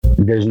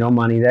There's no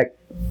money that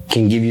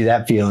can give you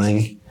that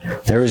feeling.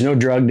 There is no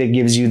drug that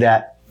gives you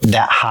that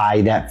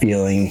high, that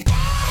feeling.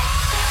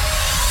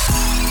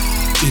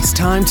 It's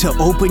time to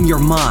open your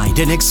mind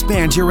and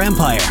expand your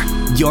empire.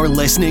 You're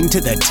listening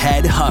to The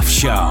Ted Huff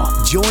Show.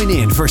 Join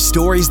in for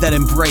stories that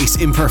embrace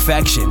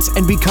imperfections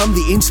and become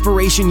the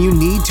inspiration you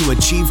need to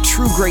achieve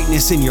true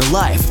greatness in your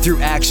life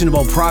through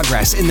actionable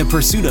progress in the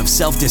pursuit of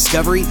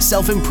self-discovery,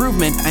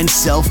 self-improvement, and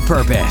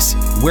self-purpose.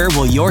 Where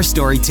will your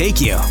story take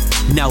you?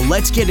 Now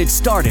let's get it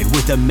started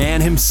with the man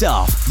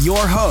himself,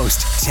 your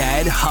host,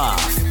 Ted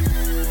Huff.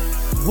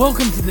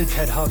 Welcome to the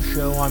Ted Huff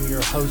Show. I'm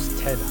your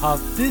host, Ted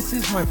Huff. This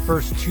is my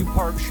first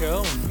two-part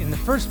show. In the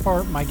first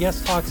part, my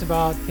guest talks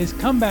about his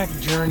comeback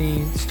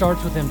journey.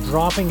 Starts with him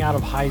dropping out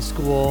of high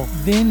school,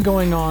 then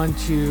going on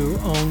to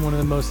own one of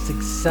the most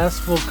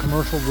successful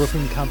commercial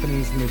roofing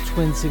companies in the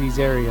Twin Cities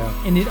area.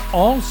 And it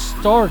all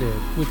started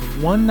with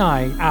one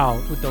night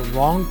out with the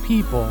wrong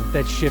people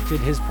that shifted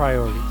his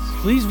priorities.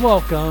 Please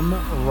welcome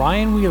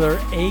Ryan Wheeler,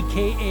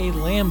 aka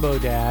Lambo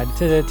Dad,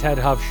 to the Ted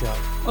Huff Show.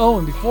 Oh,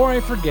 and before I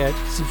forget,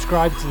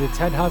 subscribe to the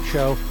Ted Huff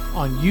Show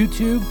on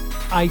YouTube,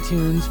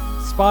 iTunes,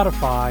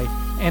 Spotify,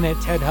 and at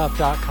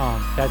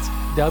tedhuff.com. That's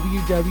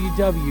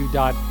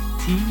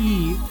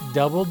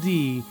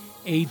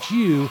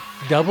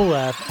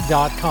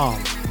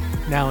www.tedhuff.com.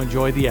 Now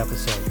enjoy the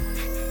episode.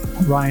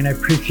 Ryan, I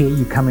appreciate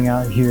you coming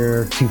out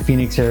here to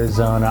Phoenix,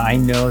 Arizona. I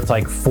know it's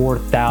like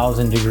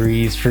 4,000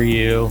 degrees for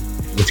you.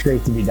 It's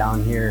great to be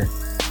down here.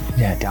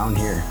 Yeah, down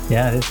here.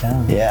 Yeah, it is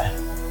down. Yeah.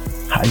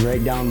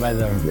 Right down by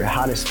the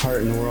hottest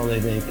part in the world, I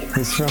think.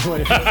 That's from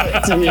what it feels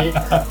like to me.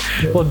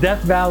 Well,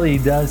 Death Valley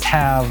does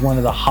have one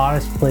of the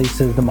hottest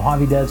places. The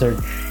Mojave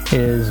Desert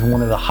is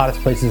one of the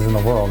hottest places in the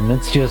world, and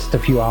it's just a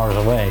few hours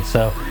away.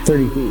 So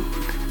 30 feet.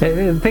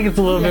 I think it's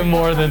a little bit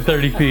more than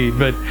 30 feet,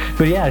 but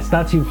yeah, it's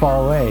not too far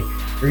away.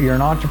 You're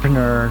an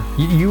entrepreneur.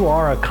 You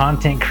are a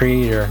content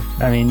creator.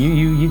 I mean,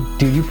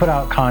 you put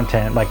out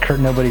content like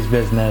nobody's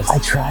business. I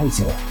try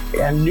to.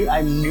 I'm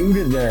new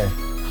to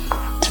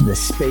the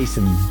space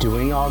of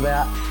doing all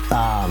that,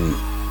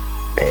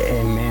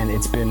 and man,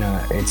 it's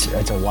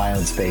a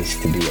wild space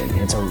to be in.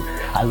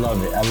 I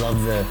love it. I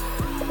love the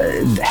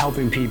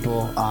helping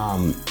people.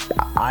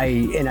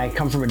 I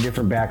come from a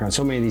different background.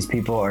 So many of these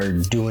people are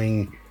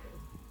doing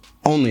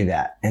only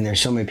that, and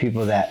there's so many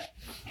people that,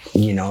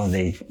 you know,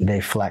 they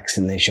flex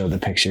and they show the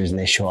pictures and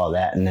they show all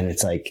that, and then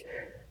it's like,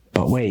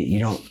 but wait, you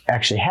don't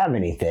actually have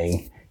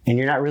anything. And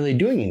you're not really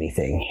doing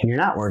anything, and you're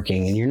not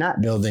working, and you're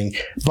not building.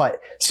 But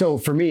so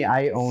for me,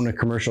 I own a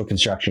commercial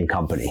construction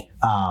company,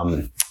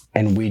 and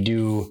we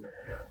do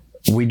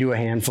a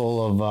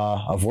handful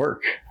of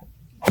work,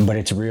 but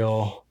it's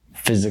real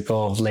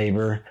physical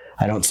labor.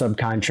 I don't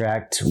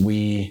subcontract.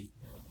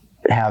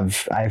 I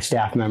have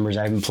staff members,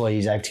 I have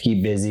employees, I have to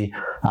keep busy.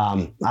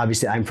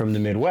 Obviously, I'm from the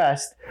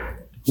Midwest.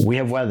 We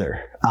have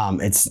weather.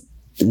 It's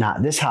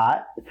not this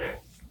hot,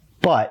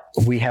 but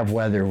we have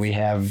weather, we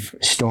have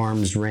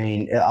storms,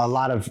 rain, a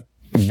lot of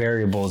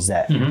variables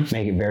that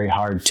make it very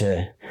hard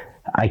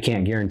I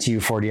can't guarantee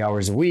you 40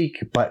 hours a week,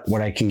 but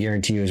what I can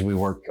guarantee you is we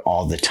work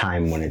all the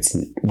time when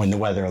the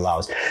weather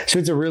allows. So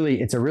it's a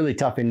really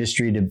tough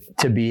industry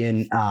to be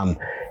in.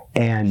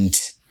 And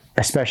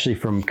especially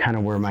from kind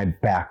of where my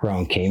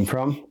background came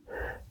from,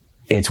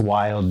 it's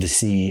wild to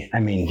see. I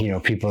mean, you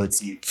know, people that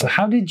see. So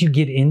how did you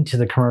get into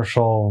the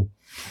commercial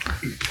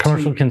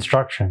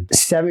construction?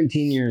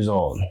 17 years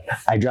old.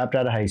 I dropped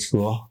out of high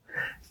school.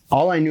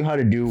 All I knew how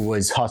to do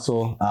was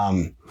hustle,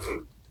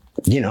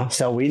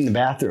 sell weed in the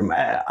bathroom.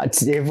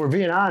 If we're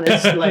being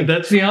honest, like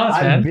let's be honest,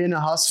 I've been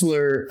a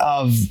hustler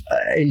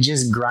and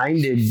just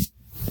grinded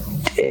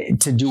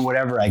to do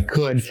whatever I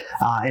could.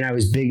 And I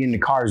was big into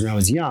cars when I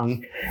was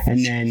young,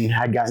 and then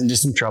I'd gotten into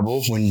some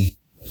trouble. When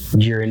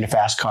you're into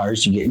fast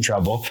cars, you get in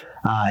trouble.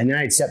 And then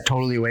I'd stepped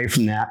totally away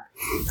from that.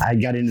 I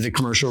got into the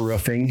commercial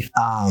roofing.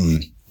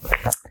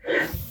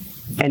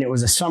 And it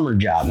was a summer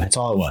job. That's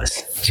all it was.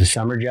 It was a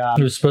summer job.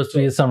 It was supposed to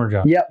be a summer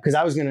job. Yep. Because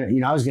I was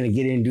gonna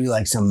get in and do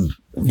like some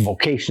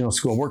vocational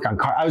school, work on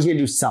car. I was gonna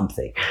do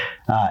something.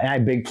 And I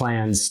had big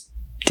plans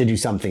to do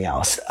something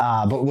else.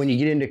 But when you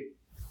get into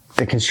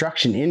the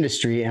construction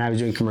industry, and I was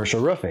doing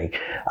commercial roofing,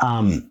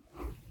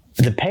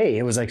 the pay,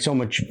 it was like so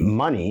much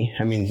money.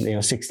 I mean, you know,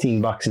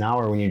 $16 an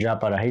hour when you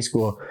drop out of high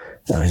school,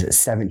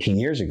 17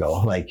 years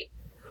ago, like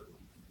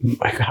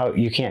how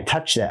you can't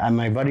touch that.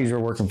 My buddies were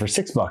working for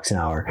 $6 an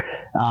hour.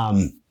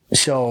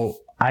 So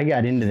I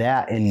got into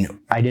that, and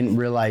I didn't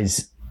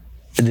realize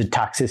the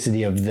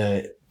toxicity of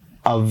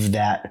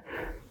that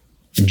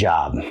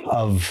job,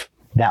 of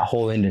that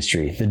whole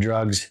industry, the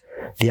drugs,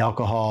 the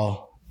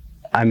alcohol.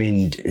 I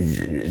mean,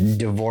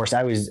 divorce.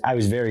 I was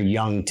very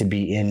young to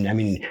be in. I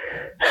mean,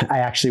 I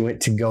actually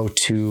went to go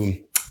to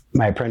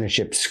my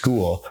apprenticeship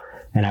school,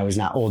 and I was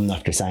not old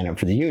enough to sign up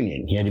for the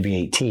union. You had to be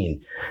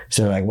 18.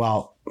 So like,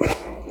 well,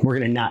 we're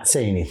going to not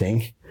say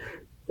anything.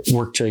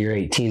 Work till you're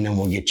 18, then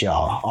we'll get you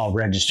all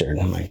registered.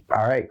 And I'm like,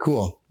 all right,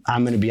 cool.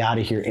 I'm going to be out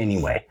of here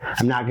anyway.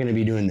 I'm not going to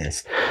be doing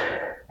this.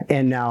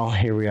 And now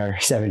here we are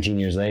 17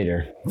 years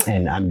later,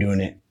 and I'm doing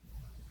it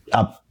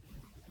up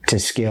to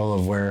scale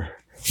of where,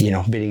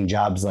 bidding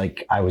jobs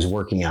like I was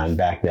working on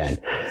back then.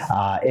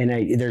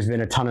 And there's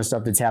been a ton of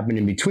stuff that's happened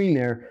in between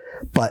there,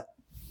 but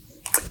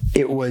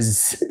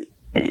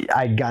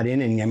I got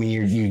in and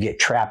you get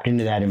trapped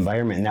into that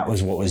environment, and that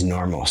was what was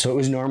normal. So it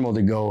was normal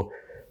to go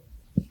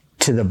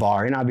to the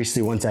bar. And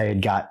obviously once I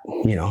had got,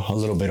 a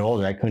little bit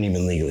older, I couldn't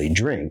even legally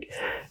drink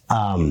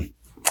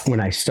when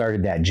I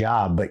started that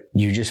job, but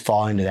you just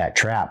fall into that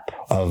trap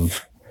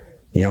of,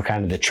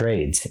 kind of the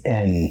trades,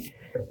 and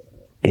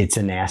it's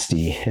a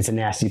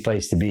nasty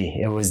place to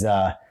be. It was,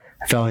 I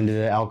fell into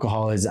the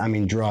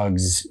alcoholism,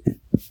 drugs,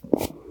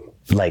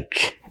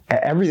 like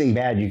everything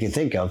bad you can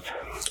think of,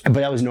 but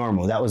that was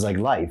normal. That was like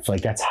life.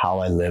 Like that's how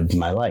I lived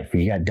my life.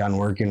 We got done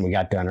working, we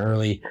got done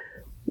early.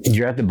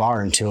 You're at the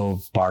bar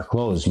until bar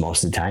closed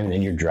most of the time. And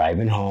then you're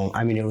driving home.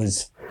 It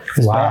was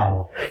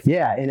wow. Bad.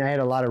 Yeah. And I had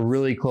a lot of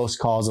really close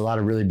calls. A lot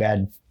of really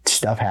bad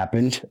stuff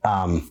happened.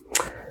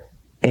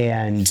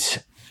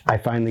 And I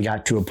finally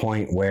got to a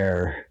point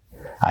where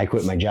I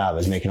quit my job. I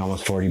was making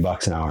almost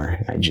 $40 an hour.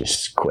 I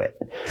just quit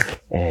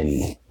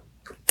and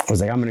I was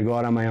like, I'm going to go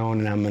out on my own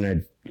and I'm going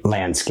to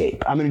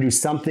landscape. I'm going to do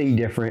something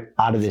different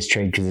out of this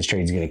trade because this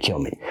trade's going to kill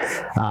me.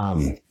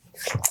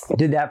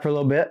 Did that for a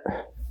little bit,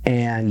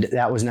 and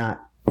that was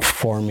not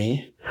for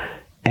me.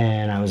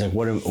 And I was like,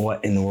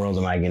 what in the world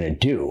am I going to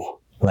do?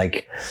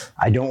 Like,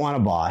 I don't want a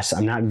boss.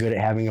 I'm not good at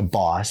having a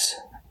boss.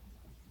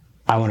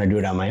 I want to do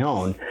it on my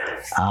own.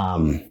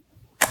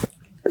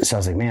 So I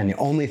was like, man, the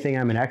only thing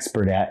I'm an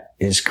expert at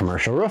is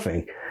commercial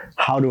roofing.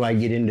 How do I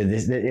get into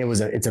this?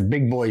 It's a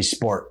big boy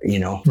sport,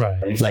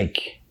 Right.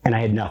 And I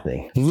had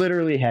nothing,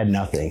 literally had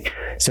nothing.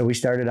 So we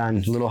started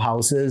on little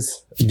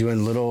houses,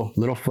 doing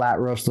little flat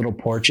roofs, little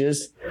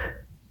porches,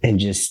 and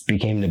just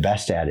became the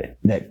best at it.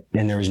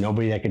 And there was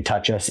nobody that could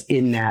touch us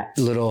in that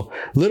little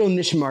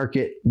niche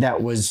market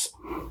that was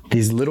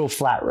these little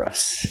flat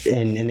roofs,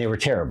 and they were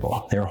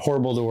terrible. They were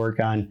horrible to work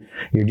on.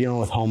 You're dealing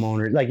with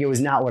homeowners. Like, it was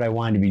not what I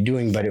wanted to be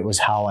doing, but it was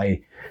how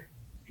I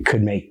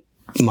could make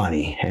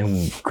money,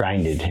 and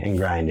grinded and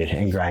grinded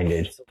and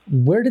grinded.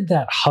 Where did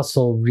that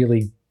hustle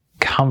really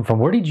come from?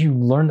 Where did you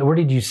learn? Where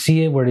did you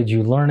see it? Where did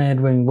you learn it?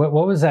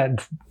 What was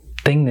that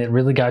thing that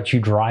really got you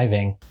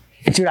driving?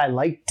 Dude, I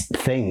liked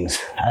things.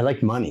 I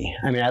liked money.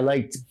 I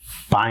liked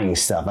buying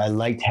stuff.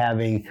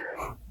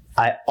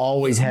 I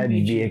always had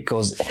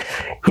vehicles.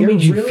 Who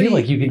made you feel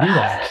like you could do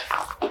that?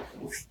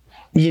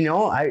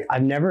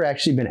 I've never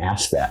actually been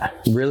asked that,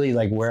 really,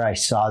 like where I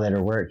saw that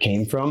or where it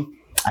came from.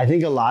 I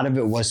think a lot of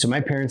it was, so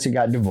my parents had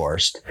got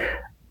divorced,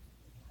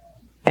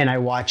 and I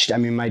watched,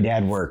 my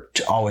dad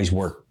always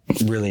worked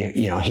really,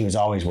 he was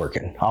always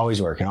working. And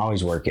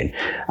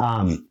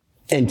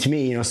to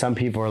me, some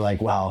people are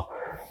like, well,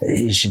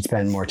 you should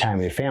spend more time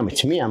with your family.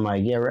 To me, I'm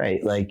like, yeah,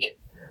 right. Like,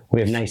 we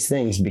have nice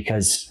things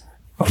because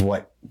of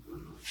what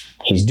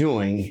he's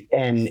doing.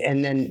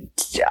 And then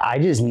I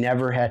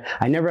never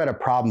had a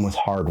problem with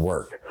hard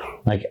work.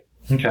 Like,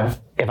 okay,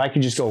 if I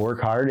could just go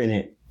work hard and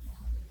it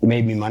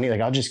made me money,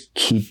 like, I'll just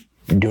keep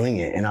doing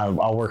it, and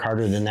I'll work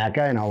harder than that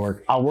guy, and I'll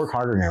work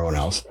harder than everyone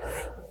else.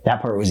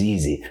 That part was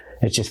easy.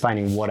 It's just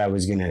finding what I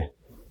was going to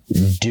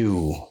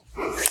do.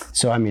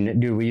 So,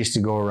 dude, we used to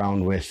go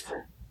around with,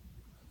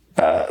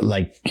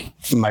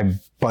 my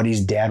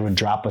buddy's dad would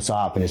drop us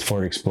off in his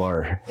Ford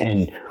Explorer,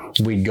 and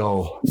we'd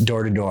go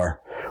door to door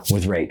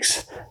with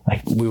rakes.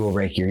 Like, we will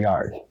rake your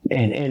yard.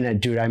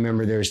 And dude, I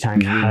remember there was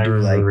times we'd do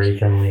like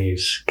raking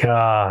leaves.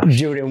 Gosh.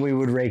 Dude, and we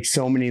would rake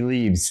so many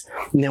leaves,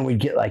 and then we'd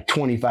get like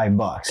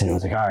 $25. And it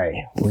was like, all right,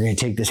 we're going to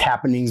take this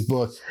happenings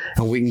book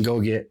and we can go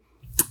get,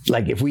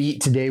 like, if we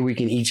eat today, we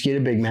can each get a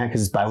Big Mac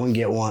because it's buy one,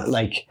 get one.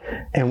 Like,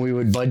 and we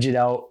would budget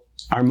out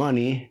our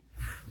money,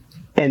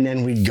 and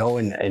then we'd go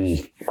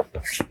and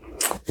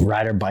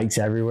ride our bikes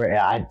everywhere.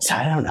 I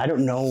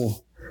don't know.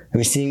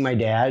 Seeing my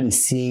dad and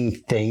seeing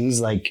things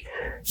like,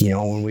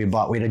 when we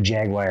had a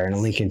Jaguar and a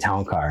Lincoln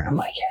Town Car, and I'm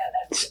like,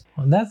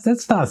 yeah,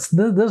 that's not,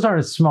 those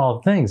aren't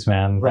small things,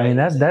 man. Right.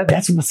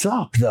 That's what's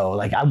up, though.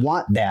 Like, I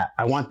want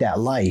that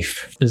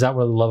life. Is that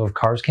where the love of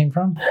cars came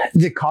from?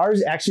 The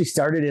cars actually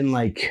started in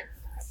like,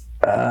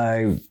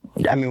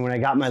 when I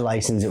got my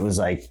license, it was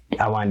like,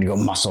 I wanted to go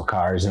muscle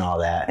cars and all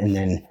that. And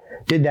then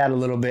did that a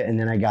little bit. And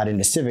then I got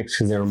into Civics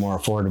because they were more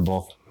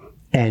affordable.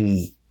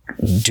 And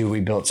dude, we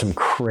built some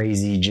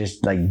crazy,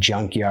 just like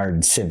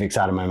junkyard Civics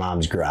out of my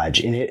mom's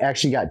garage. And it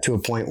actually got to a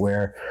point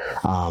where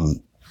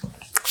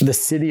the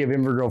city of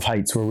Inver Grove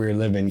Heights, where we were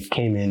living,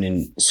 came in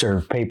and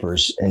served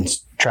papers and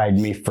tried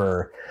me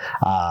for,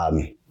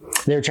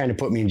 they were trying to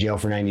put me in jail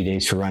for 90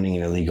 days for running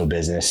an illegal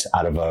business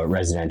out of a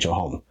residential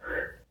home.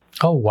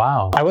 Oh,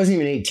 wow. I wasn't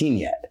even 18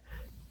 yet.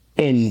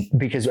 And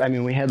because,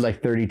 we had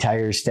like 30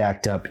 tires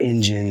stacked up,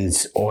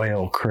 engines,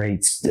 oil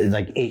crates,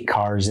 like 8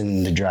 cars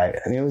in the drive.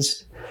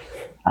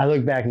 I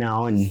look back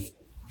now and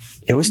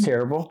it was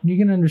terrible. You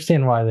can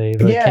understand why they came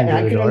to the door.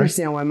 I can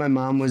understand why my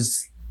mom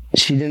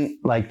she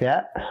didn't like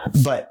that.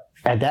 But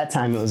at that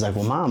time it was like,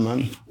 well,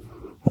 Mom,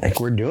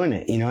 we're doing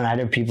it, and I'd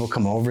have people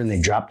come over and they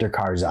drop their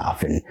cars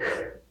off and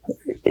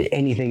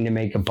anything to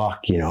make a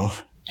buck, And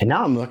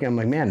now I'm looking, I'm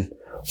like, man,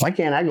 why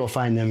can't I go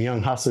find them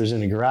young hustlers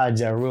in the garage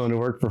that are willing to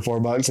work for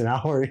 $4 an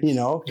hour,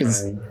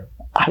 because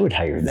I would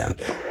hire them.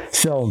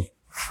 So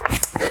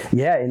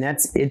yeah, and then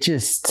it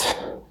just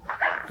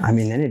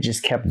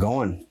kept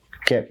going,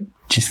 kept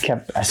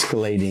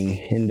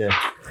escalating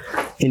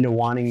into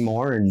wanting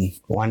more and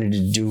wanted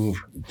to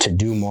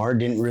do more.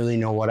 Didn't really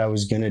know what I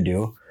was going to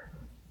do.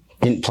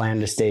 Didn't plan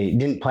to stay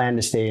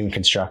in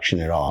construction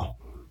at all,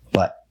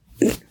 but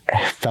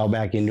fell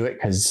back into it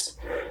because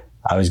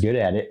I was good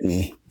at it.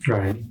 And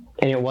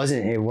it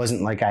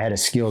wasn't like I had a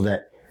skill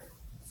that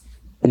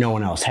no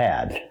one else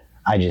had.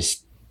 I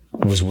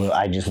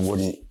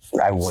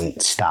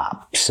wouldn't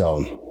stop.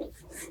 So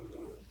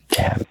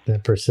yeah. The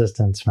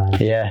persistence, man.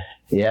 Yeah.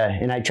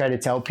 And I try to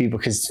tell people,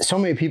 because so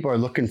many people are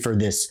looking for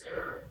this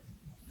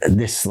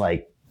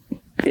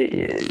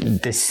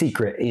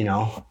secret,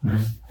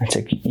 It's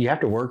like, you have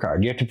to work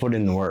hard. You have to put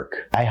in the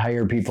work. I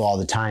hire people all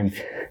the time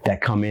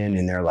that come in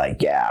and they're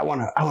like, yeah, I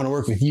want to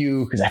work with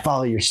you because I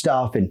follow your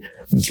stuff and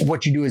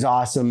what you do is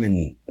awesome.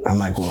 And I'm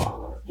like,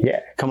 well, yeah,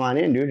 come on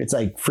in, dude. It's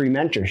like free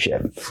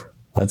mentorship.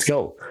 Let's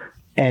go.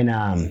 And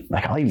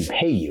I'll even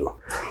pay you.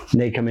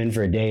 And they come in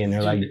for a day and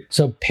they're like,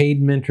 so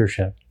paid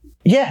mentorship.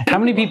 Yeah. How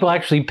many people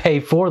actually pay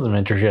for the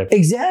mentorship?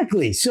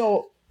 Exactly.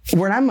 So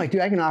when I'm like,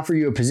 dude, I can offer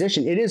you a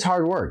position. It is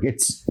hard work.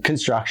 It's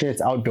construction.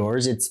 It's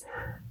outdoors. That's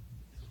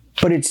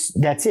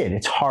it.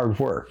 It's hard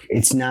work.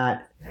 It's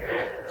not.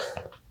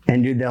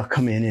 And dude, they'll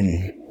come in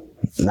and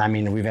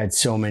we've had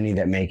so many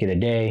that make it a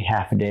day,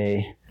 half a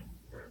day.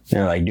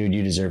 They're like, dude,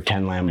 you deserve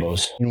 10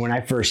 Lambos. And when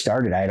I first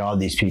started, I had all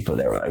these people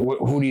that were like,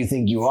 who do you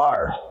think you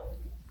are?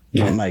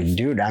 And I'm like,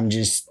 dude, I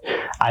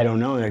don't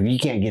know. Like, you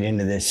can't get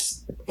into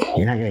this.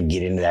 You're not going to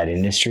get into that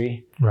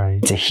industry. Right.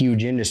 It's a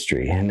huge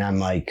industry. And I'm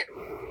like,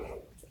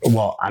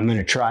 well, I'm going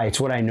to try. It's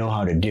what I know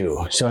how to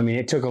do. So,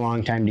 it took a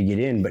long time to get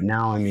in, but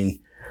now,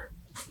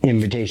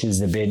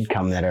 invitations to bid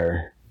come that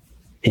are,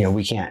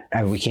 we can't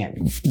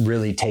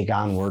really take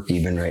on work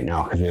even right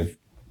now because we have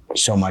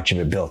so much of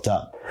it built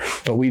up.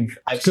 But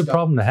it's a good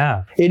problem to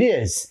have. It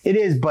is,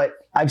 but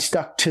I've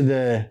stuck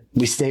to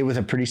we stay with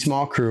a pretty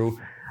small crew.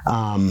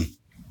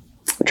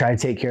 Try to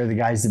take care of the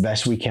guys the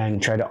best we can.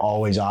 Try to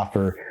always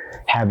offer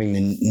having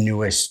the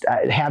newest,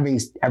 having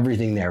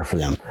everything there for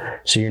them.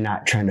 So you're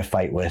not trying to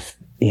fight with,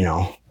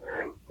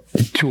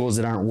 tools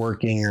that aren't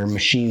working or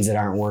machines that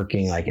aren't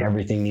working. Like,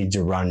 everything needs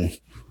to run.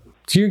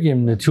 So you're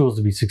giving them the tools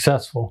to be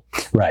successful.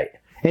 Right.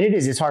 And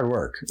it's hard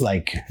work.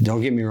 Like,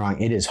 don't get me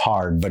wrong. It is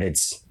hard, but it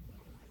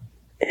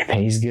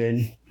pays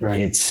good.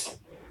 Right. It's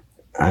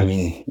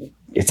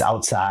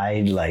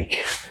outside.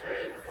 Like,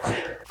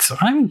 so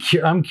I'm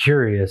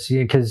curious,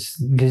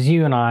 because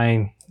you and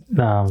I,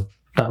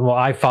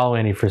 I follow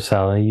Andy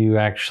Frisella. You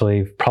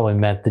actually probably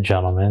met the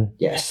gentleman.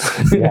 Yes.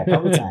 Yeah, a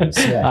couple times.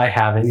 Yeah. I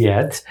haven't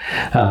yet.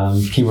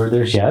 Keyword,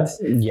 there's yet.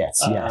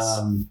 Yes.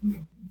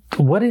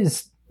 What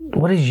is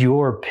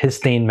your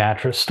Pistane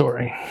mattress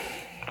story?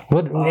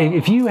 What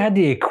if you had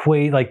to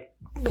equate, like,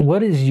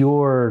 what is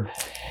your,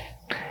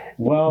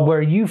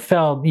 where you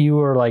felt you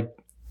were like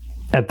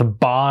at the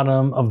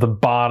bottom of the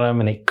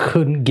bottom and it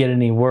couldn't get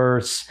any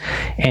worse,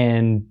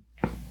 and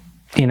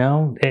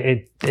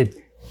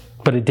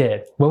but it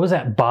did. What was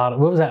that bottom?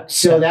 What was that?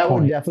 So that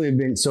would definitely have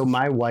been. So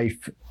my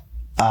wife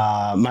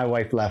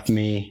left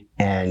me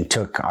and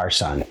took our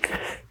son,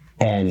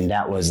 and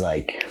that was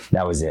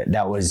it.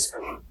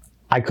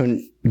 I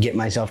couldn't get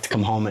myself to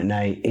come home at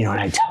night, and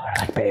I tell her,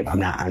 like, babe, I'm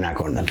not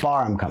going to the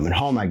bar. I'm coming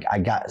home. I'm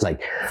going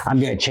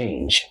to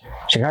change.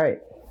 She's like, all right.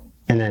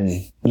 And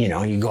then,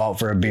 you go out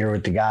for a beer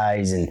with the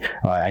guys, and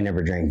I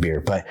never drank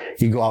beer, but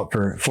you go out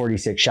for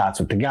 46 shots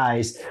with the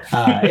guys.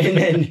 And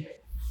then,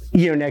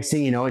 next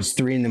thing you know, it's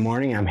 3 a.m.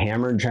 I'm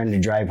hammered trying to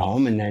drive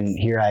home. And then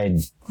here I had,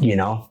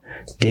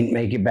 didn't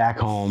make it back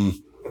home.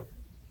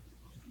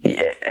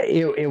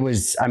 It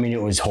was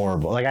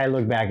horrible. Like, I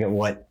look back at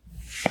what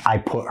I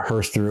put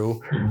her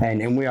through,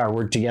 and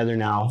we're together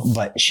now,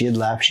 but she had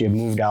left, she had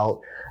moved out.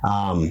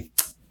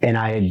 And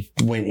I had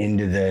went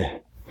into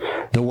the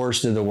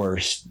worst of the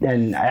worst.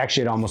 And I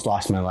actually had almost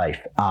lost my life.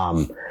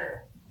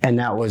 And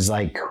that was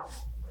like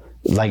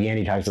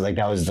Andy talked about, like,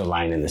 that was the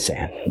line in the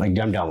sand. Like,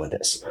 I'm done with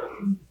this.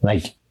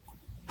 Like,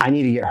 I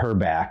need to get her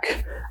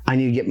back. I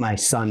need to get my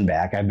son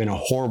back. I've been a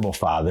horrible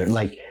father.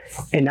 Like,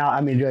 and now,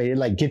 it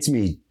like gets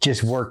me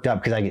just worked up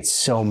because I get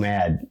so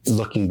mad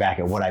looking back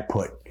at what I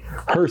put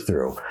her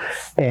through.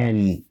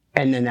 And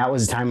then that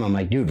was the time I'm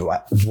like, dude,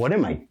 what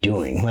am I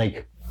doing?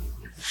 Like,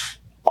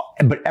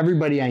 but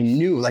everybody I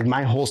knew, like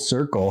my whole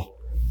circle,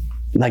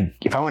 like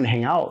if I wanted to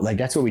hang out, like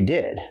that's what we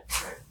did.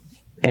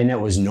 And it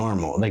was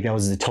normal. Like that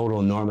was the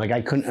total norm. Like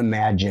I couldn't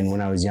imagine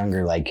when I was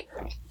younger, like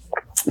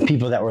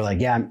people that were like,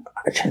 yeah,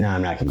 no,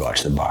 I'm not gonna go out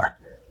to the bar.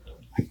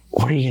 Like,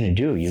 what are you gonna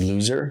do, you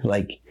loser?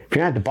 Like if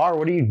you're not at the bar,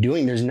 what are you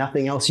doing? There's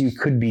nothing else you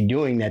could be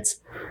doing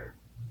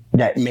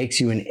that makes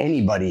you an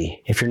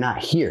anybody if you're not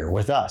here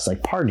with us,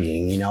 like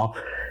partying, you know?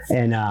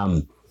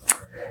 And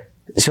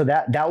so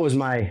that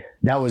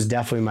was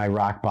definitely my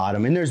rock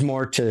bottom. And there's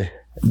more to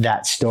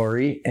that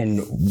story.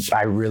 And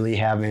I really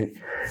haven't,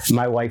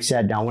 my wife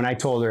sat down when I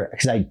told her,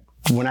 because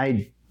when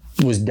I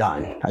was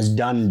done. I was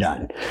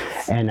done.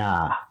 And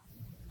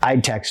I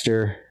text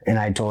her and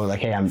I told her like,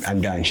 hey,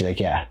 I'm done. She's like,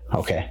 yeah,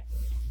 okay.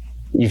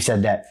 You've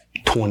said that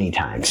 20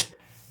 times.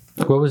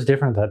 What was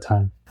different that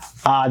time?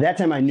 That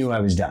time I knew I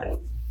was done.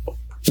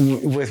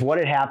 With what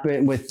had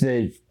happened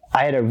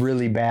I had a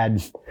really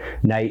bad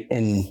night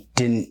and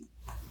didn't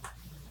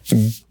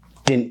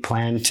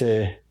plan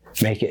to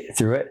make it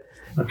through it.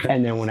 Okay.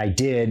 And then when I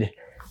did,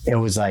 it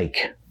was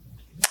like,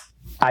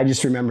 I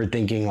just remember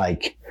thinking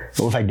like,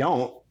 well, if I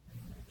don't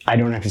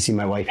have to see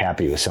my wife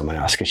happy with someone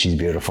else because she's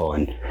beautiful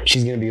and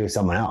she's going to be with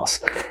someone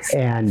else.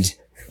 And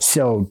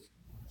so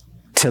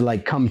to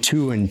like come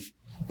to and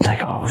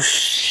like, oh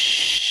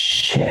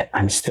shit,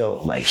 I'm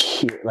still like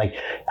here. Like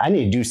I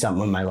need to do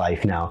something with my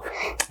life now.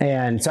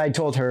 And so I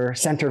told her,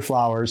 sent her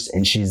flowers,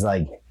 and she's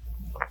like,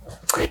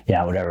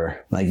 yeah,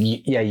 whatever. Like,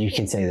 yeah, you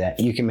can say that.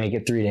 You can make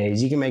it 3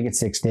 days. You can make it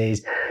 6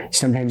 days.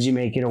 Sometimes you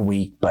make it a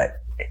week, but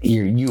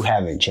you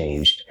haven't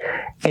changed.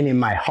 And in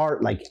my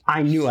heart, like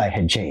I knew I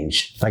had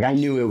changed. Like I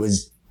knew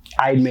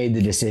I had made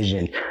the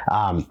decision.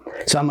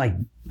 So I'm like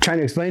trying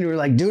to explain to her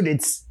like, dude,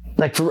 it's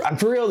like, I'm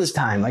for real this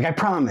time. Like I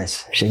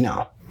promise. She's like,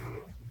 no.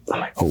 I'm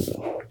like,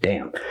 oh,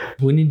 damn.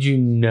 When did you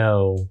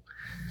know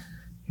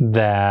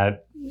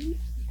that?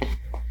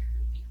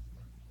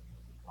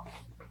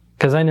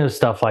 Because I know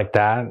stuff like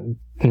that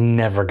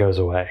never goes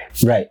away.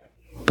 Right.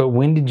 But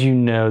when did you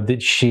know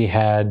that she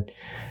had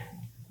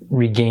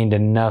regained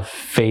enough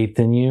faith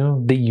in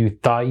you that you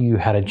thought you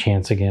had a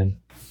chance again?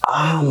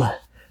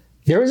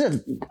 There was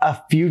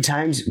a few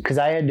times because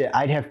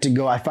I'd have to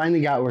go. I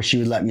finally got where she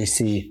would let me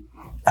see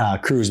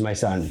Cruz, my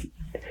son.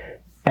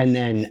 And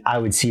then I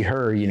would see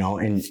her, you know,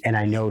 and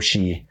I know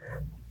she's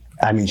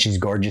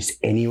gorgeous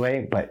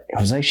anyway, but it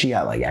was like she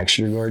got like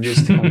extra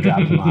gorgeous to come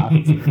drop him off.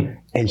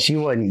 And she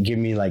wouldn't give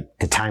me like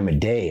the time of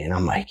day. And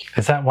I'm like,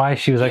 is that why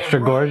she was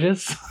extra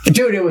gorgeous?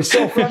 Dude, it was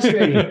so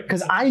frustrating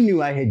because I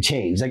knew I had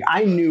changed. Like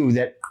I knew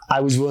that I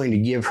was willing to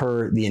give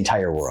her the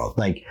entire world,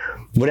 like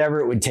whatever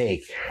it would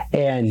take.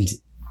 And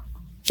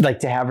like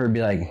to have her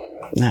be like,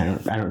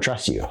 I don't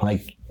trust you.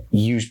 Like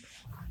you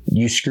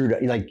screwed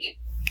up. Like,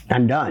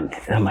 I'm done.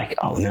 And I'm like,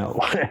 oh no,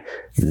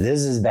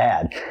 this is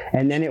bad.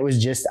 And then it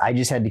was I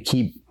just had to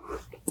keep,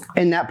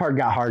 and that part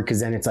got hard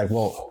because then it's like,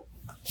 well,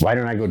 why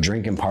don't I go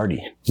drink and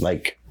party?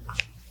 Like,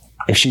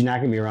 if she's not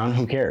gonna be around,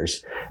 who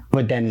cares?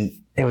 But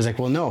then it was like,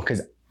 well, no,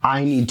 because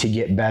I need to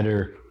get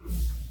better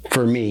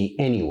for me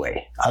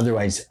anyway.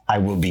 Otherwise, I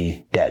will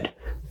be dead.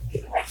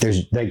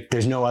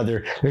 There's no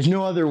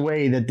other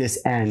way that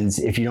this ends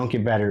if you don't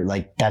get better.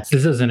 Like this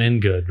doesn't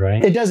end good,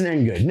 right? It doesn't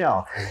end good.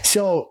 No.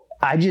 So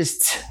I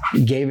just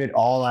gave it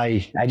all.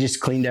 I just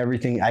cleaned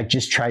everything. I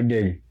just tried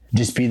to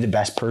just be the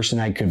best person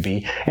I could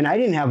be. And I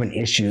didn't have an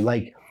issue.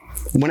 Like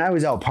when I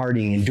was out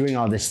partying and doing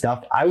all this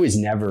stuff, I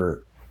wasn't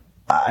a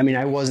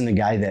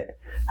guy that,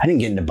 I didn't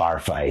get into bar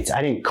fights.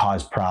 I didn't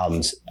cause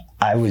problems.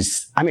 I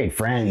made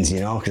friends,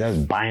 you know, because I was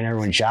buying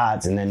everyone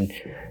shots. And then,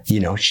 you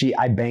know,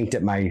 I banked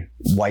at my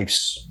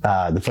wife's,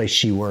 the place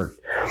she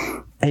worked.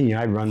 And, you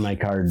know, I'd run my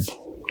card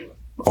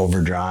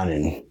overdrawn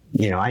and,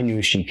 you know, I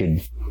knew she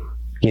could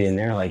get in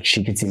there, like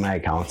she could see my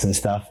accounts and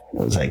stuff. It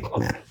was like,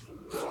 man,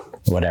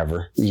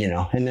 whatever, you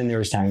know. And then there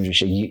was times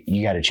where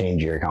you got to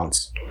change your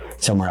accounts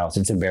somewhere else.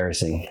 It's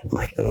embarrassing. I'm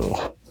like,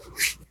 oh.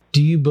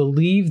 Do you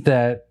believe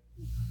that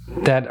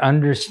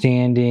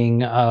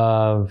understanding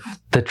of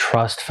the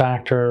trust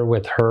factor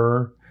with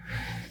her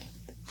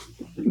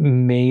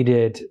made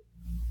it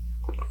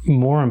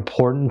more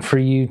important for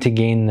you to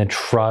gain the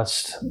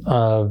trust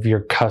of your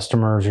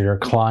customers or your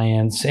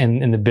clients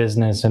in the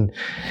business? And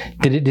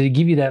did it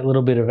give you that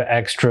little bit of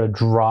extra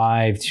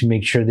drive to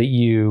make sure that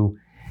you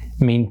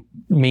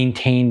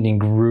maintained and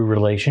grew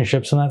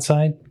relationships on that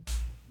side?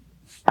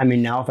 I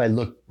mean, now if I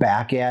look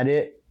back at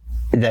it,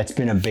 that's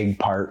been a big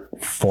part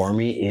for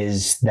me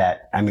is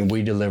that, I mean,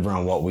 we deliver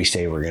on what we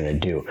say we're going to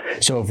do.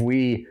 So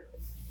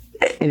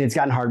and it's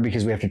gotten hard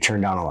because we have to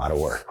turn down a lot of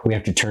work. We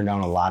have to turn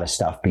down a lot of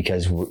stuff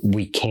because we're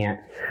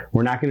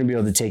not going to be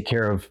able to take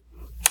care of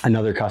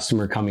another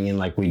customer coming in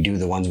like we do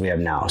the ones we have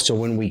now. So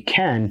when we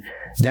can,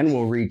 then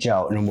we'll reach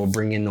out and we'll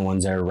bring in the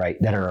ones that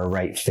are a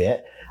right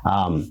fit.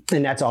 And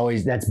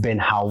that's been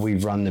how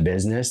we've run the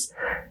business.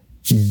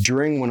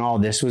 During when all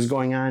this was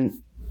going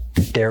on,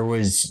 there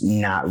was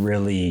not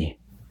really,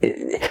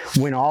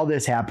 when all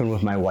this happened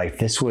with my wife,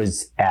 this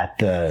was at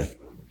the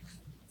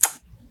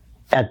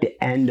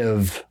end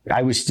of,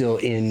 I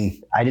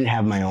didn't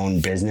have my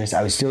own business.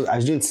 I was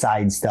doing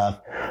side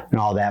stuff and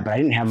all that, but I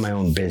didn't have my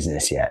own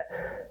business yet.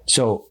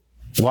 So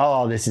while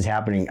all this is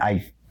happening,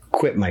 I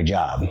quit my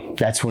job.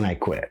 That's when I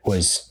quit.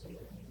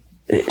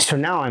 So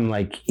now I'm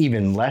like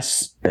even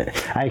less,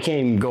 I can't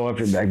even go up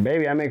to like,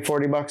 baby, I make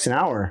 $40 an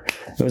hour.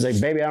 It was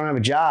like, baby, I don't have a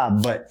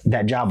job, but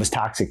that job was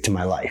toxic to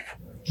my life.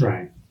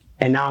 Right.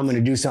 And now I'm going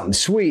to do something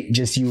sweet.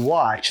 Just you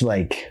watch,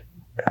 like,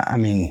 I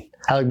mean,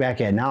 I look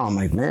back at it now, I'm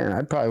like, man,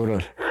 I'd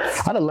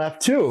have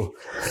left too.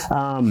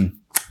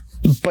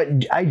 But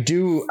I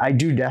do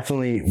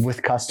definitely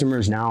with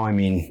customers now. I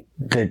mean,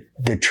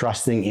 the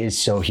trust thing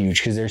is so huge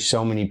because there's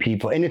so many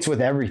people and it's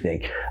with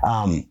everything.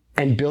 And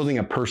and building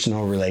a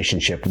personal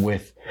relationship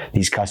with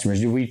these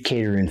customers. Do we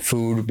cater in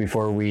food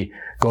before we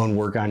go and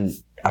work on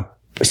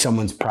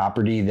someone's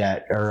property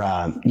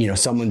or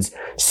someone's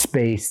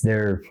space,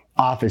 their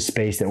office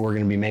space that we're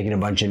going to be making a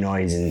bunch of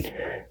noise and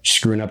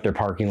screwing up their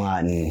parking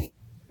lot? And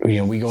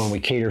we go and we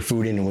cater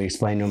food in and we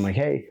explain to them like,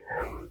 hey,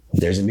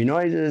 there's going to be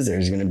noises,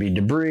 there's going to be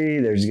debris,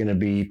 there's going to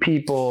be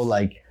people.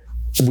 Like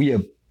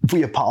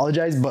we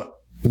apologize, but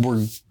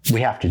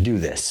we have to do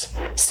this.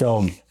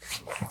 So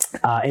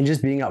and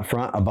just being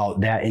upfront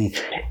about that, and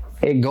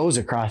it goes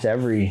across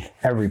every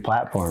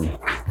platform,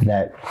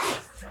 that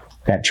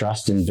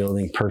trust and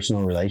building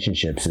personal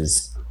relationships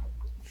is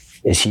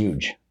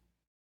huge.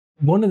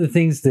 One of the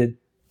things that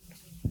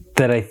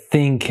I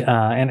think,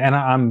 and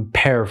I'm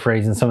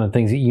paraphrasing some of the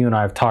things that you and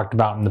I have talked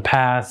about in the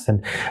past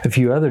and a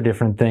few other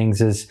different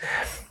things, is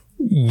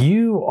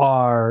you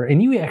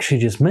actually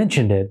just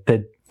mentioned it,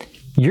 that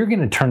you're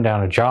going to turn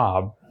down a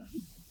job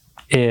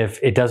if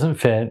it doesn't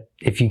fit,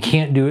 if you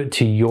can't do it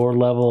to your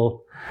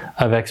level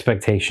of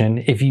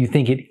expectation, if you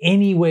think in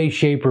any way,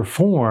 shape, or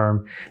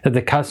form that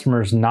the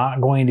customer's not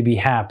going to be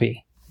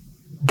happy.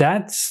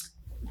 That's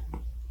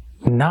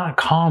not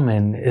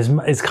common,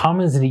 as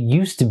common as it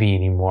used to be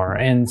anymore.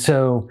 And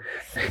so,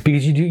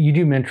 because you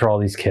do mentor all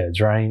these kids,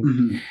 right?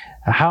 Mm-hmm.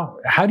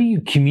 How do you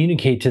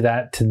communicate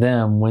to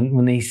them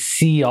when they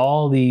see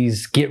all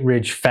these get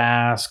rich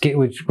fast, get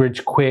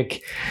rich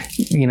quick,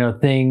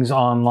 things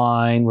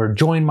online, where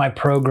join my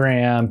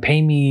program,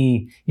 pay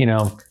me,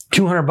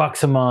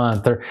 $200 a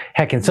month, or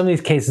heck, in some of these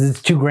cases,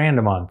 it's $2,000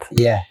 a month.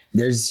 Yeah,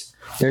 there's,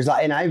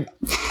 and I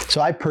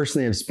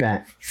personally have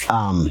spent,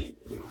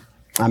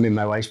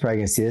 my wife's probably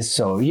gonna see this,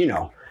 so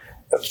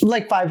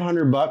like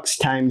 $500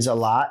 times a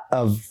lot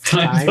of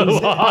times.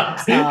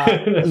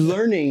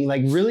 Learning,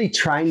 like really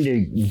trying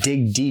to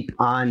dig deep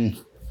on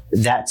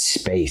that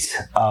space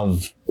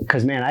of,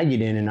 because man, I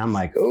get in and I'm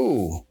like,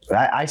 ooh,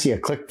 I see a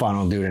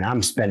ClickFunnels dude and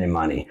I'm spending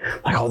money.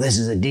 Like, oh, this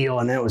is a deal,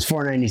 and then it was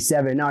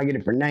 $497. Now I get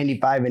it for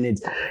 $95, and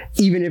it's,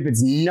 even if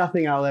it's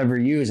nothing I'll ever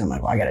use, I'm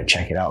like, well, I gotta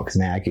check it out because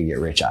man, I could get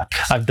rich off.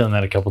 I've done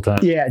that a couple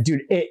times. Yeah,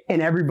 dude,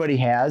 and everybody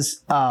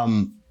has.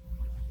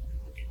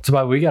 It's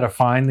about, we got to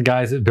find the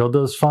guys that build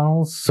those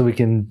funnels so we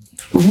can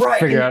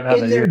figure out how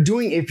they're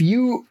doing. If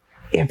you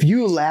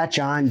latch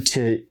on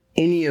to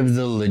any of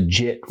the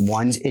legit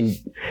ones, and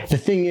the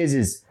thing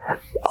is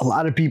a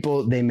lot of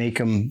people, they make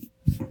them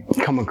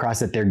come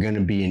across that they're going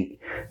to be,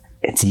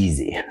 it's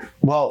easy.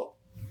 Well,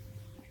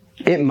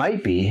 it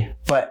might be,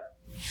 but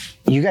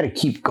you got to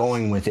keep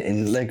going with it.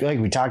 And like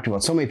we talked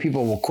about, so many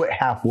people will quit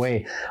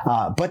halfway,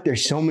 but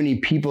there's so many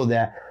people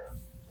that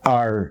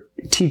are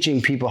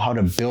teaching people how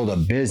to build a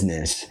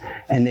business,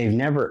 and they've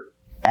never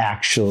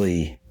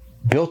actually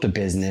built a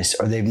business,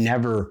 or they've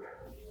never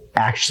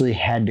actually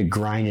had to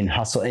grind and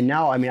hustle. And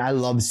now, I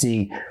love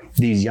seeing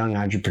these young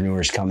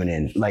entrepreneurs coming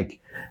in. Like,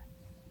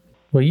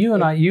 well, you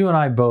and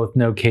I both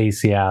know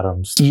Casey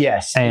Adams.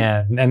 Yes.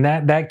 And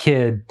that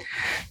kid,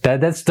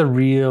 that's the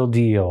real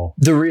deal.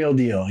 The real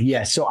deal.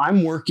 Yes. So I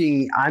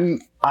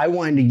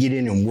wanted to get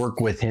in and work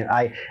with him.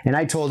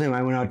 I told him,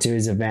 I went out to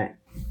his event.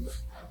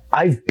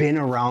 I've been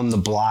around the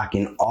block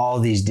in all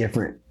these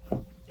different,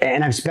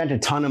 and I've spent a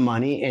ton of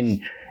money,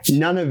 and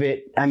none of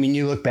it,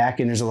 you look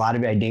back and there's a lot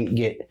of it I didn't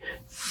get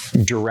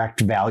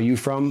direct value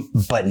from,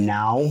 but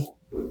now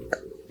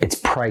it's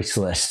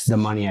priceless, the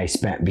money I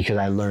spent, because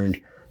I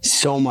learned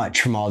so much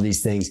from all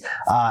these things.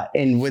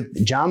 And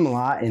with John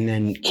Malott and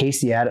then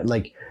Casey Adams,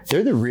 like,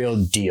 they're the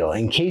real deal.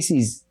 And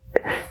Casey's,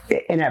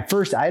 and at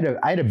first I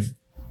had a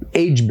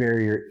age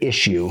barrier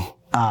issue.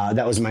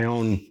 That was my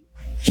own.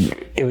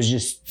 It was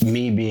just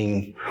me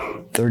being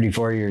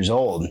 34 years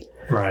old.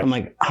 Right. I'm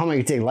like, how am I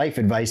going to take life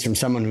advice from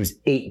someone who's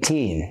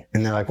 18?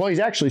 And they're like, well, he's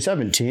actually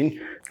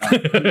 17.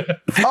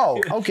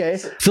 Oh, okay.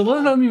 So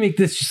let me make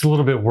this just a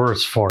little bit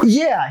worse for you.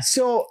 Yeah.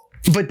 So,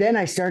 but then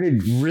I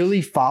started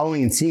really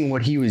following and seeing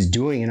what he was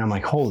doing, and I'm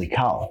like, holy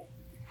cow.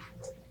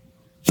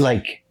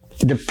 Like,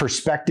 the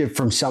perspective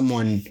from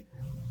someone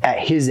at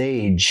his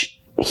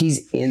age,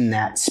 he's in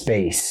that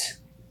space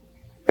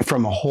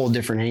from a whole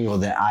different angle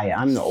that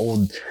I'm the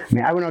old,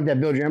 I went out to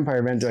that Build Your Empire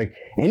event, like,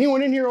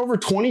 anyone in here over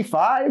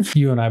 25?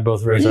 You and I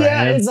both raised our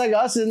hands. Yeah, it's like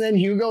us and then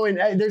Hugo,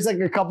 and there's like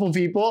a couple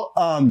people.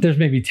 There's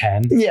maybe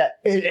 10. Yeah,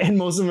 and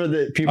most of them are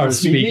the people are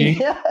speaking.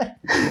 Yeah.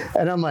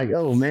 And I'm like,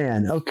 oh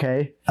man,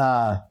 okay.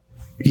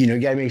 You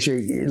gotta make sure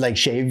you like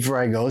shave before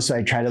I go. So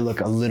I try to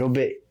look a little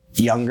bit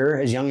younger,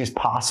 as young as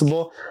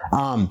possible.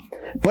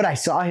 But I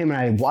saw him and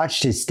I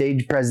watched his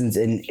stage presence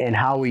and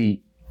how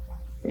he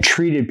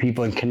treated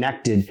people and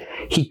connected.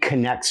 He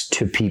connects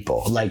to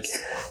people. Like,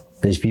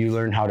 if you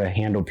learn how to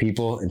handle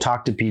people and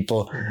talk to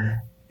people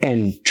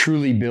and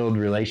truly build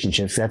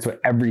relationships, that's what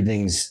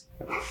everything's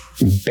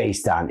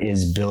based on,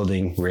 is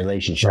building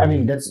relationships.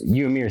 Right. That's,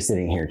 you and me are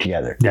sitting here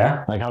together.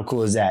 Yeah. Like, how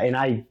cool is that?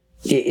 And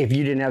if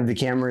you didn't have the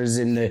cameras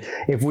and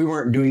if we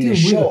weren't doing this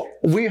show,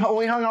 we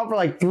hung out for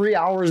like 3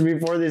 hours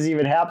before this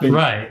even happened.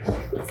 Right.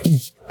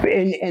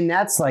 And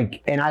that's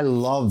like, and I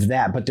love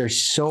that, but there's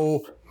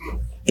so,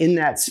 in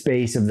that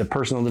space of the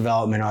personal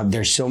development,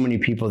 there's so many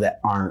people that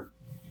aren't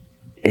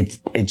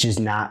it's just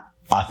not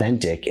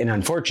authentic. And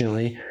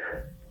unfortunately,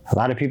 a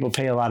lot of people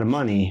pay a lot of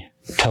money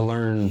to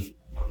learn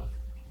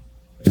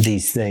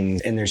these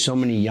things. And there's so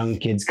many young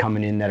kids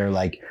coming in that are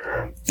like,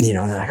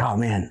 they're like, oh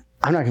man,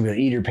 I'm not gonna be able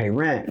to eat or pay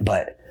rent,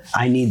 but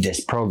I need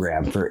this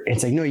program for,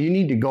 it's like, no, you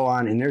need to go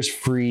on, and there's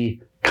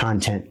free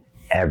content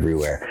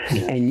everywhere.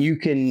 And you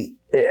can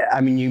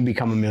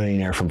become a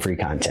millionaire from free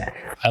content.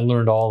 I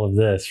learned all of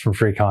this from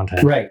free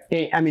content. Right.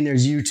 I mean,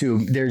 there's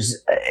YouTube,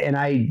 and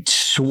I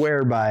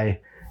swear by,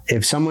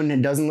 if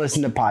someone doesn't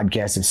listen to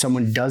podcasts, if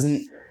someone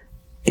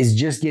is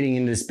just getting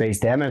into the space,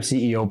 the MF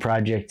CEO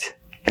project,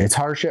 it's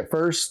harsh at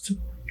first.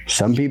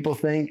 Some people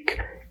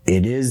think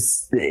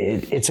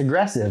it's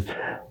aggressive,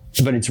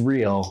 but it's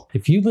real.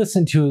 If you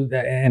listen to,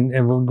 and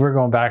we're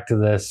going back to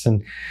this,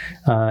 and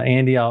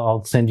Andy,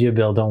 I'll send you a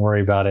bill. Don't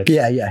worry about it.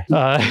 Yeah.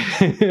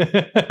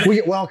 We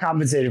get well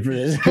compensated for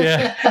this.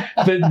 Yeah,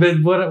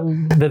 but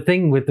what the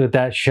thing with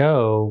that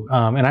show,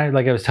 and I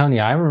was telling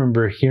you, I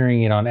remember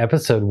hearing it on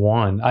episode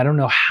 1. I don't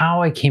know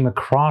how I came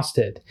across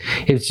it.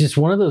 It's just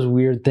one of those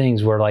weird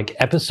things where like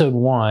episode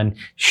 1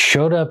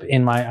 showed up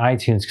in my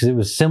iTunes because it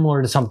was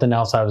similar to something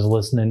else I was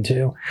listening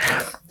to,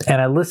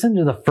 and I listened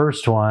to the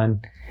first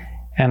one.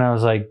 And I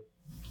was like,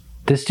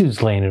 this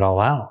dude's laying it all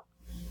out.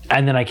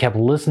 And then I kept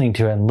listening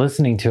to it and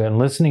listening to it and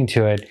listening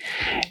to it.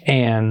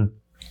 And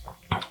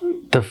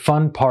the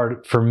fun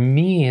part for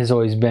me has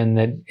always been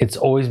that it's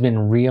always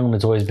been real and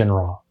it's always been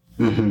raw.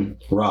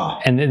 Mm-hmm.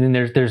 Raw. And then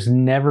there's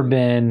never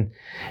been,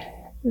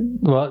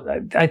 well,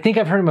 I think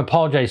I've heard him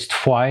apologize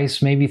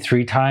twice, maybe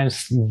 3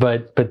 times,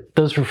 but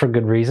those were for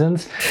good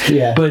reasons.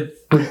 Yeah. But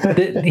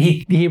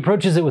he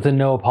approaches it with a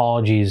no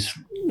apologies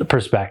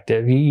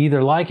perspective. You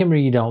either like him or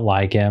you don't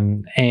like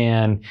him.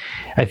 And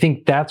I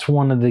think that's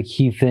one of the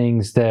key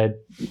things that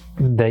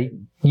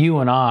you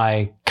and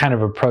I kind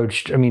of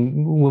approached. I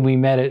mean, when we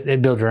met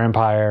at Build Your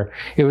Empire,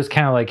 it was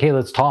kind of like, hey,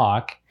 let's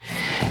talk.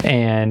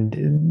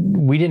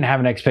 And we didn't have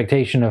an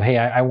expectation of, hey,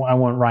 I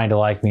want Ryan to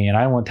like me and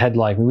I want Ted to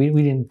like me.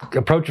 We didn't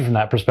approach it from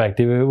that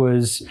perspective. It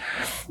was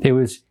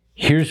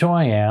here's who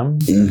I am.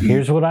 Mm-hmm.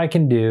 Here's what I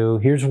can do.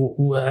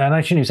 And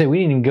I shouldn't even say we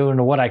didn't even go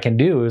into what I can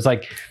do. It was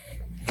like,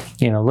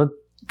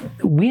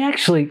 we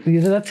actually,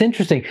 that's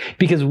interesting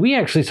because we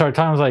actually started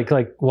talking, I was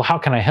like, well, how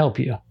can I help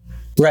you?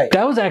 Right.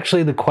 That was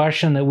actually the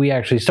question that we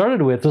actually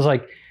started with, was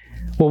like,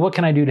 well, what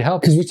can I do to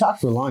help? Because we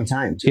talked for a long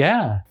time. Too.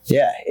 Yeah.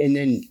 Yeah. And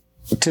then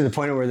to the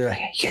point where they're like,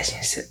 hey, you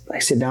guys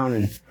sit down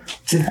and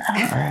sit down.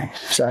 All right.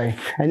 Sorry.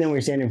 And then we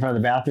were standing in front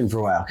of the bathroom for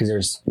a while because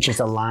there's just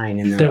a line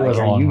in there. There was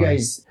a long line.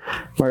 Guys,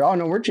 we're like, oh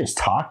no, we're just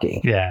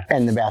talking. Yeah.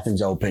 And the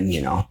bathroom's open,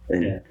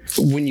 And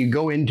when you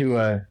go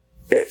into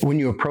when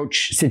you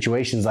approach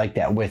situations like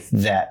that with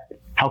that,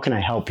 how can I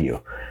help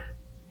you?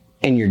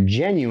 And you're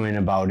genuine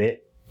about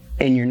it.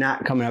 And you're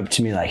not coming up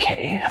to me like,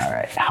 hey, all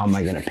right, how am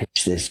I going to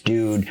pitch this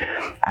dude?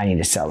 I need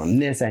to sell him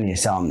this. I need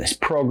to sell him this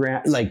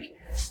program.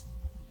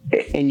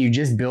 And you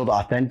just build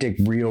authentic,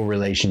 real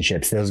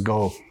relationships. Those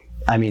go,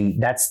 I mean,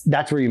 that's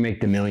where you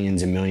make the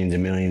millions and millions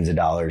and millions of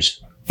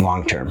dollars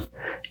long-term,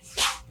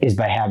 is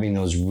by having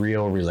those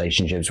real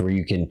relationships where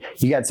you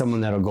got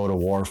someone that'll go to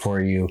war for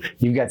you.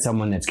 You got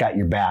someone that's got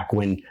your back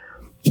when,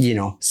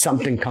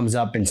 something comes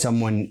up and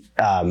someone,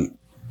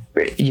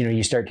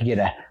 you start to get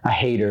a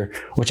hater,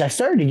 which I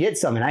started to get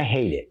some, and I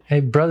hate it. Hey,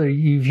 brother,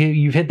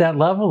 you've hit that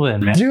level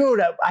then, man.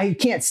 Dude, I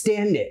can't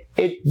stand it.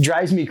 It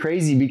drives me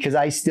crazy because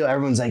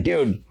everyone's like,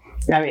 dude,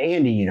 I mean,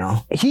 Andy,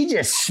 he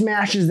just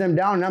smashes them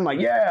down, and I'm like,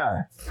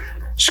 yeah,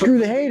 screw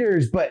the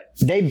haters. But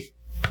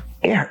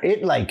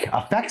it like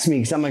affects me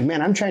because I'm like,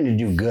 man, I'm trying to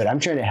do good. I'm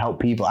trying to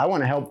help people. I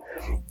want to help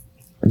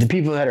the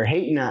people that are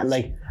hating on,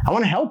 I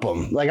want to help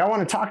them. I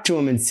want to talk to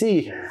them and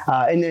see.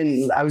 And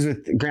then I was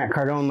with Grant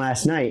Cardone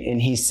last night,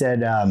 and he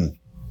said,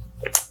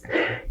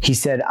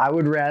 I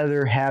would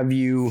rather have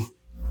you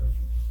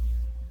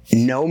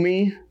know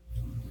me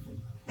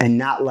and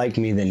not like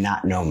me than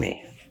not know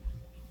me.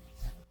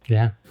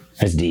 Yeah.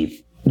 That's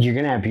deep. You're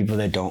going to have people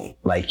that don't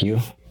like you.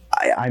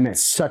 I'm at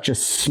such a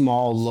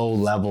small, low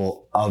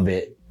level of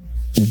it,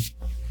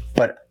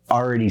 but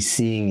already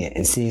seeing it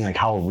and seeing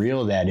how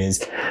real that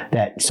is,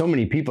 that so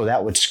many people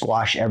that would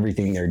squash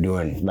everything they're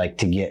doing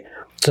to get.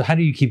 So how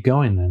do you keep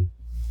going then?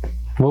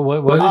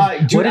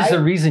 What is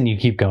the reason you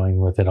keep going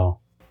with it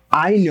all?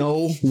 I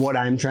know what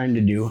I'm trying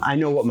to do. I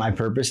know what my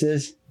purpose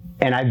is,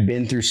 and I've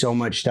been through so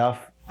much stuff.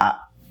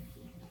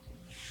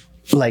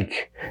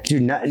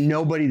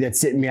 Nobody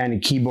that's sitting behind a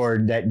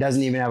keyboard that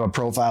doesn't even have a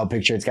profile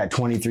picture, it's got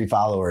 23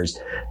 followers.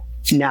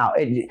 Now,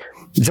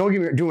 don't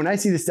get me wrong, when I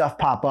see this stuff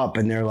pop up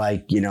and they're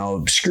like,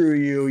 screw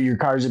you, your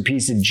car's a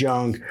piece of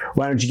junk,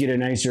 why don't you get a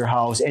nicer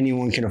house?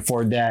 Anyone can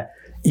afford that.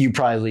 You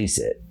probably lease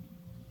it.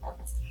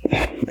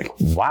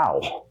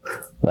 Wow.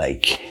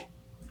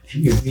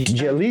 Did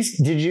you at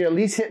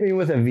least hit me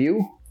with a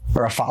view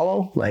or a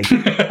follow?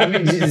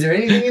 Is there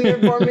anything in there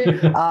for me?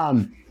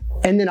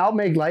 And then I'll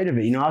make light of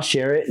it. I'll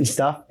share it and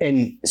stuff.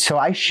 And so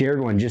I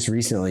shared one just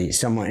recently,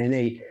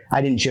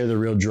 I didn't share the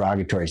real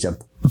derogatory stuff,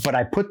 but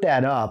I put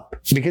that up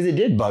because it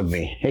did bug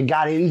me. It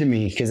got into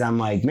me because I'm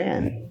like,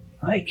 man,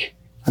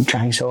 I'm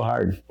trying so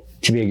hard.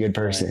 to be a good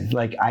person.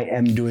 Like, I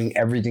am doing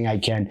everything I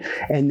can.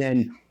 And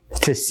then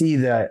to see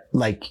the,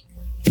 like,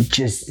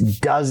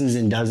 just dozens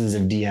and dozens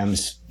of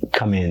DMs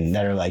come in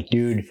that are like,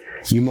 dude,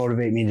 you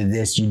motivate me to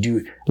this. You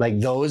do, like,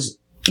 those,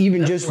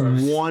 even just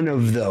one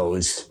of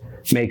those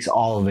makes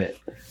all of it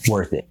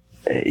worth it.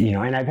 You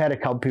know, and I've had a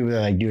couple people that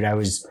are like, dude, I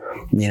was,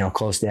 you know,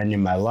 close to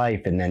ending my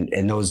life.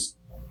 And those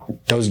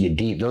get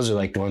deep. Those are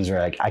like the ones where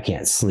like, I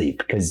can't sleep,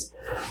 because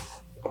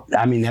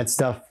I mean, that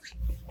stuff,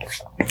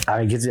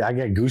 I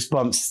get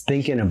goosebumps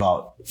thinking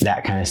about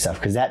that kind of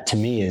stuff. Cause that to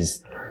me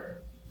is,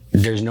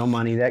 there's no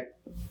money that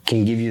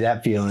can give you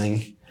that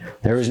feeling.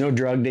 There is no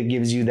drug that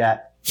gives you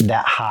that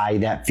high,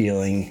 that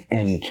feeling.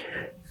 And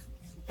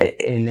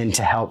then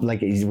to help,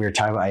 like we were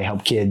talking about, I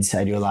help kids.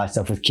 I do a lot of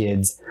stuff with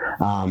kids,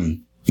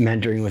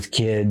 mentoring with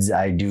kids.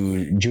 I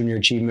do junior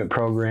achievement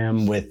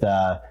program with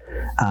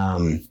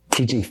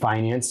teaching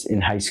finance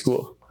in high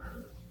school,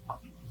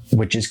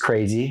 which is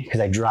crazy because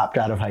I dropped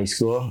out of high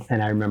school,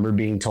 and I remember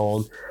being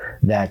told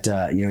that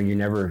you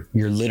know,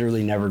 you're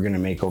literally never going to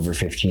make over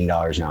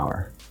 $15 an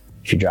hour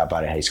if you drop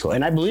out of high school.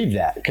 And I believed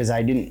that because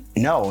I didn't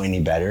know any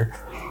better,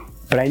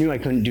 but I knew I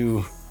couldn't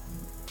do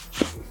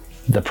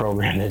the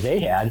program that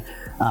they had.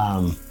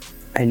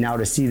 And now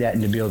to see that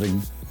and to be able to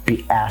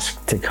be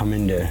asked to come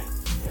into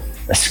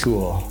a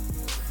school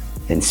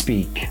and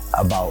speak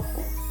about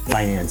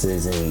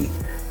finances, and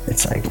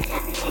it's like,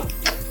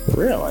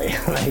 really?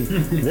 Like,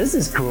 this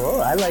is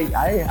cool. I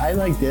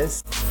like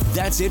this.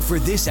 That's it for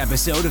this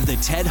episode of The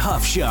Ted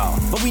Huff Show.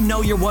 But we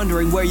know you're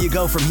wondering where you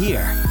go from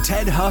here.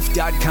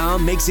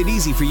 TedHuff.com makes it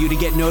easy for you to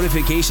get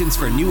notifications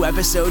for new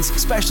episodes,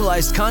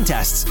 specialized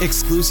contests,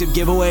 exclusive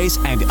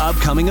giveaways, and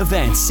upcoming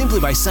events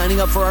simply by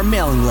signing up for our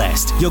mailing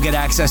list. You'll get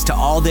access to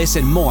all this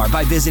and more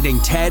by visiting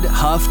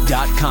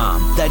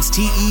TedHuff.com. That's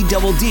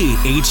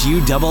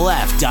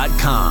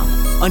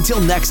TEDDHUFF.com.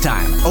 Until next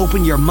time,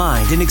 open your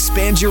mind and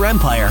expand your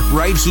empire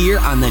right here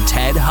on The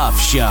Ted Huff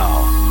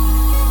Show.